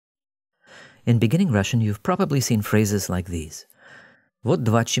In beginning Russian, you've probably seen phrases like these. Вот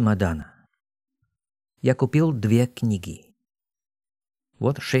 2 чемодана. Я купил 2 книги.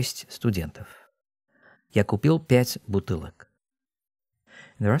 Вот 6 студентов. Я купил 5 бутылок.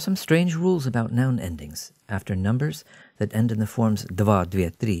 There are some strange rules about noun endings. After numbers that end in the forms два, две,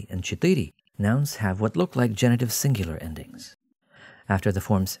 три, and четыре, nouns have what look like genitive singular endings. After the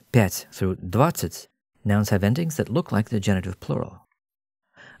forms 5 through 20, nouns have endings that look like the genitive plural.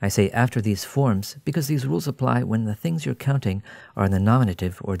 I say after these forms because these rules apply when the things you're counting are in the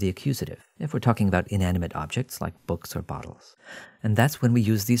nominative or the accusative, if we're talking about inanimate objects like books or bottles. And that's when we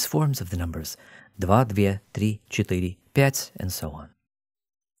use these forms of the numbers, два, две, три, четыре, пять, and so on.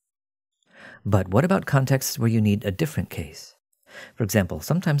 But what about contexts where you need a different case? For example,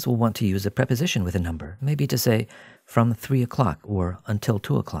 sometimes we'll want to use a preposition with a number, maybe to say from 3 o'clock or until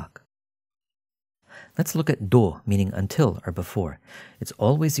 2 o'clock. Let's look at до, meaning until or before. It's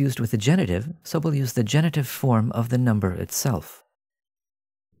always used with the genitive, so we'll use the genitive form of the number itself.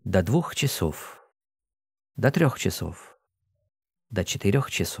 До 2 часов. До 3 часов. До 4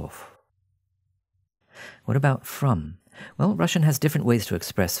 часов. What about from? Well, Russian has different ways to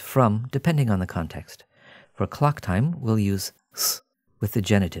express from depending on the context. For clock time, we'll use s with the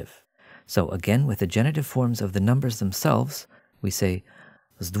genitive. So again, with the genitive forms of the numbers themselves, we say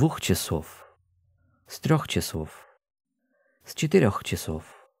с 2 часов, с 3 часов, с 4 часов,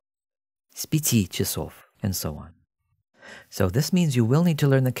 с 5 часов, and so on. So this means you will need to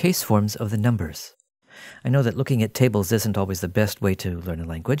learn the case forms of the numbers. I know that looking at tables isn't always the best way to learn a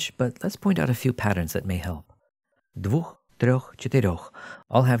language, but let's point out a few patterns that may help. Двух, трех, четырех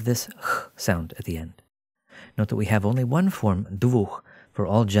all have this х sound at the end. Note that we have only one form, двух, for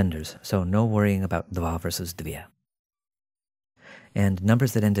all genders, so no worrying about два versus две. And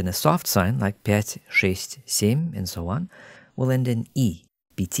numbers that end in a soft sign, like 5, 6, 7, and so on, will end in и.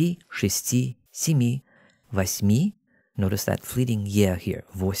 5, 6, 7, 8. Notice that fleeting е here.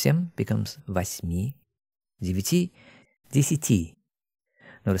 8 becomes 8, 9, 10.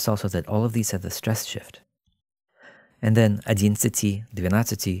 Notice also that all of these have the stress shift. And then 11,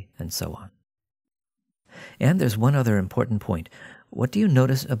 12, and so on. And there's one other important point. What do you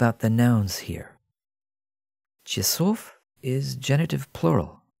notice about the nouns here? Часов is genitive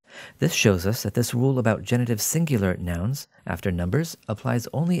plural. This shows us that this rule about genitive singular nouns after numbers applies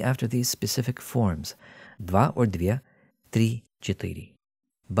only after these specific forms, два or две, три, четыре.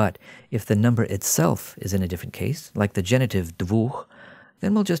 But if the number itself is in a different case, like the genitive двух,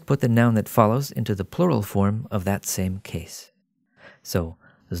 then we'll just put the noun that follows into the plural form of that same case. So,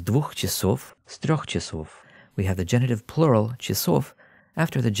 с 2 часов, с 3 часов. We have the genitive plural часов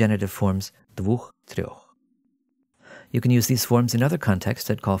after the genitive forms двух, трех. You can use these forms in other contexts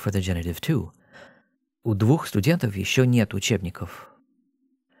that call for the genitive too. У 2 студентов еще нет учебников.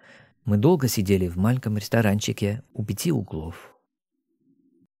 Мы долго сидели в маленьком ресторанчике у 5 углов.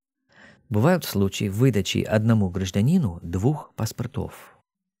 Бывают случаи выдачи одному гражданину 2 паспортов.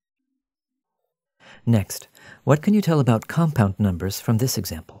 Next, what can you tell about compound numbers from this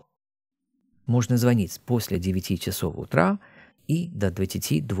example? Можно звонить после 9 часов утра и до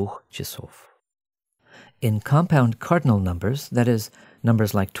 22 часов. In compound cardinal numbers, that is,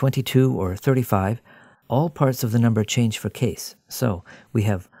 numbers like 22 or 35, all parts of the number change for case. So we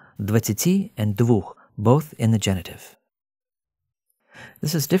have 20 and 2, both in the genitive.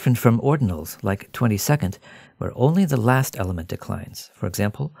 This is different from ordinals, like 22nd, where only the last element declines. For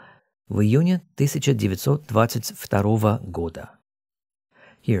example, в июне 1922 года.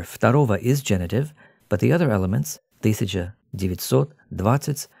 Here, второго is genitive, but the other elements,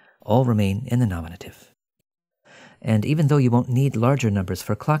 1920, all remain in the nominative. And even though you won't need larger numbers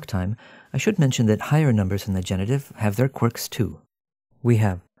for clock time, I should mention that higher numbers in the genitive have their quirks too. We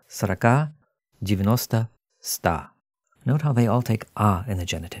have 40, 90, 100. Note how they all take a in the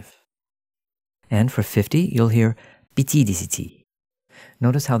genitive. And for 50, you'll hear 50.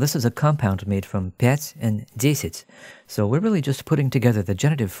 Notice how this is a compound made from 5 and 10, so we're really just putting together the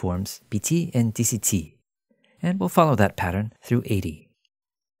genitive forms 5 and 10. And we'll follow that pattern through 80.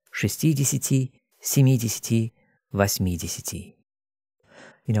 60, 70, 80.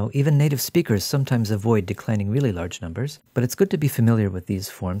 You know, even native speakers sometimes avoid declining really large numbers, but it's good to be familiar with these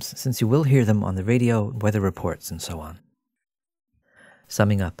forms since you will hear them on the radio, weather reports, and so on.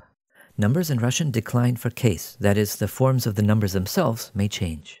 Summing up, numbers in Russian decline for case, that is, the forms of the numbers themselves may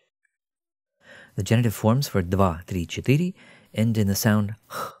change. The genitive forms for 2, 3, 4 end in the sound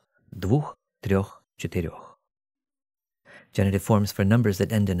х, 2, 3, 4. Genitive forms for numbers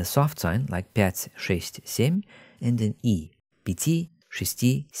that end in a soft sign, like 5, 6, 7, end in и, 5,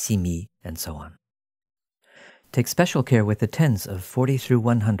 6, 7, and so on. Take special care with the tens of 40 through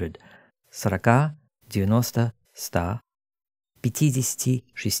 100, 40, 90, 100, 50,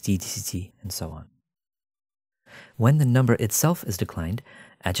 60, and so on. When the number itself is declined,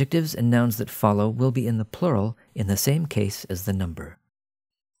 adjectives and nouns that follow will be in the plural in the same case as the number.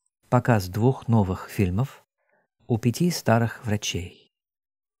 Показ 2 новых фильмов у 5 старых врачей.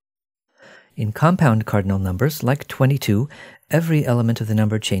 In compound cardinal numbers, like 22, every element of the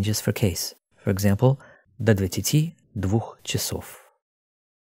number changes for case. For example, до 22 часов.